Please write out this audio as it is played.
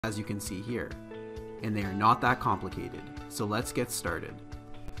as you can see here, and they are not that complicated, so let's get started.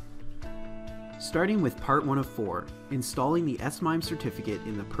 Starting with part 1 of 4, installing the SMIME certificate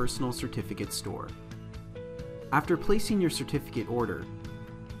in the Personal Certificate Store. After placing your certificate order,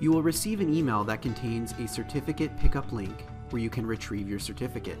 you will receive an email that contains a certificate pickup link where you can retrieve your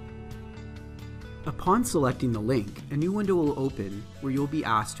certificate. Upon selecting the link, a new window will open where you will be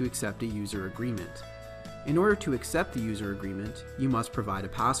asked to accept a user agreement. In order to accept the user agreement, you must provide a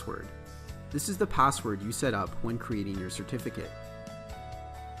password. This is the password you set up when creating your certificate.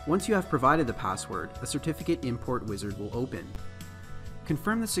 Once you have provided the password, a certificate import wizard will open.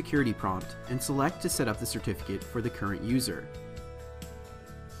 Confirm the security prompt and select to set up the certificate for the current user.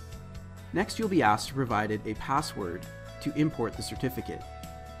 Next, you'll be asked to provide a password to import the certificate.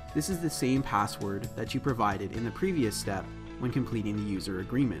 This is the same password that you provided in the previous step when completing the user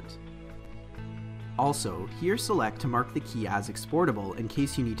agreement. Also, here select to mark the key as exportable in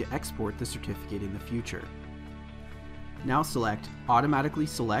case you need to export the certificate in the future. Now automatically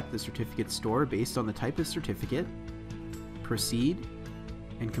select the certificate store based on the type of certificate, proceed,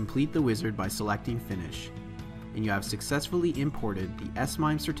 and complete the wizard by selecting finish, and you have successfully imported the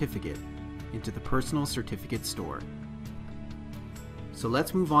SMIME certificate into the Personal Certificate Store. So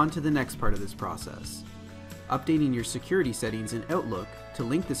let's move on to the next part of this process, updating your security settings in Outlook to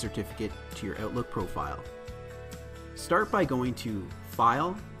link the certificate to your Outlook profile. Start by going to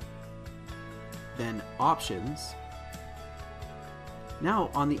File, then Options. Now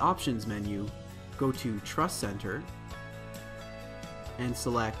on the Options menu, go to Trust Center and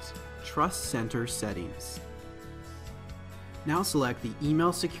select Trust Center Settings. Now select the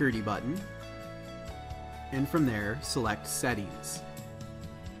Email Security button, and from there select Settings.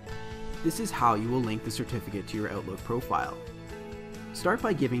 This is how you will link the certificate to your Outlook profile. Start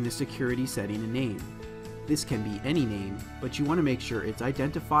by giving the security setting a name. This can be any name, but you want to make sure it's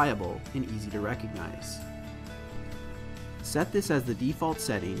identifiable and easy to recognize. Set this as the default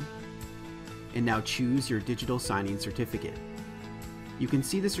setting, and now choose your digital signing certificate. You can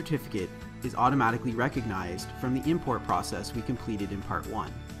see the certificate is automatically recognized from the import process we completed in part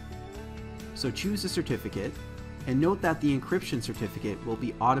 1. So choose the certificate, and note that the encryption certificate will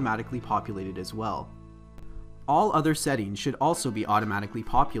be automatically populated as well. All other settings should also be automatically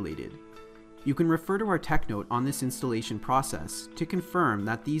populated. You can refer to our tech note on this installation process to confirm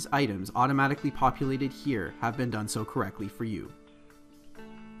that these items automatically populated here have been done so correctly for you.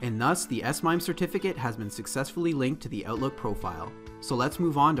 And thus the SMIME certificate has been successfully linked to the Outlook profile. So let's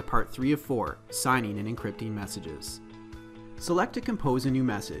move on to part 3 of 4, signing and encrypting messages. Select to compose a new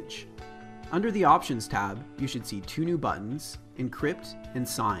message. Under the Options tab, you should see 2 new buttons, Encrypt and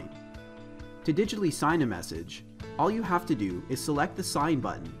Sign. To digitally sign a message, all you have to do is select the Sign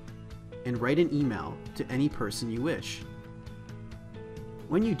button and write an email to any person you wish.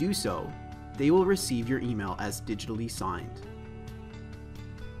 When you do so, they will receive your email as digitally signed.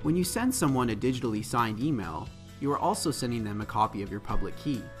 When you send someone a digitally signed email, you are also sending them a copy of your public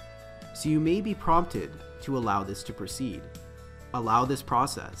key, so you may be prompted to allow this to proceed. Allow this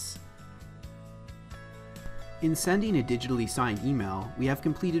process. In sending a digitally signed email, we have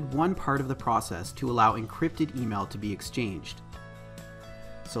completed one part of the process to allow encrypted email to be exchanged.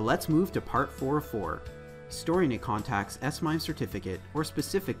 So let's move to part 4 of 4, storing a contact's SMIME certificate, or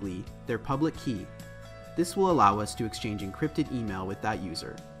specifically, their public key. This will allow us to exchange encrypted email with that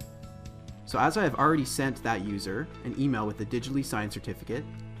user. So as I have already sent that user an email with a digitally signed certificate,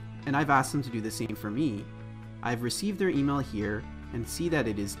 and I've asked them to do the same for me, I've received their email here and see that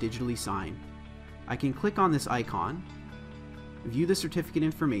it is digitally signed. I can click on this icon, view the certificate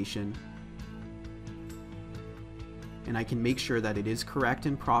information, and I can make sure that it is correct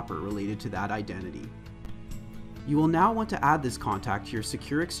and proper related to that identity. You will now want to add this contact to your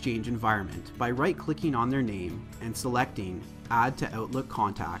secure Exchange environment by right-clicking on their name and selecting Add to Outlook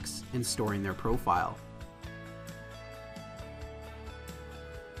Contacts and storing their profile.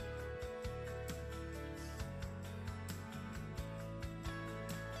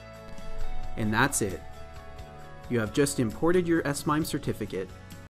 And that's it. You have just imported your SMIME certificate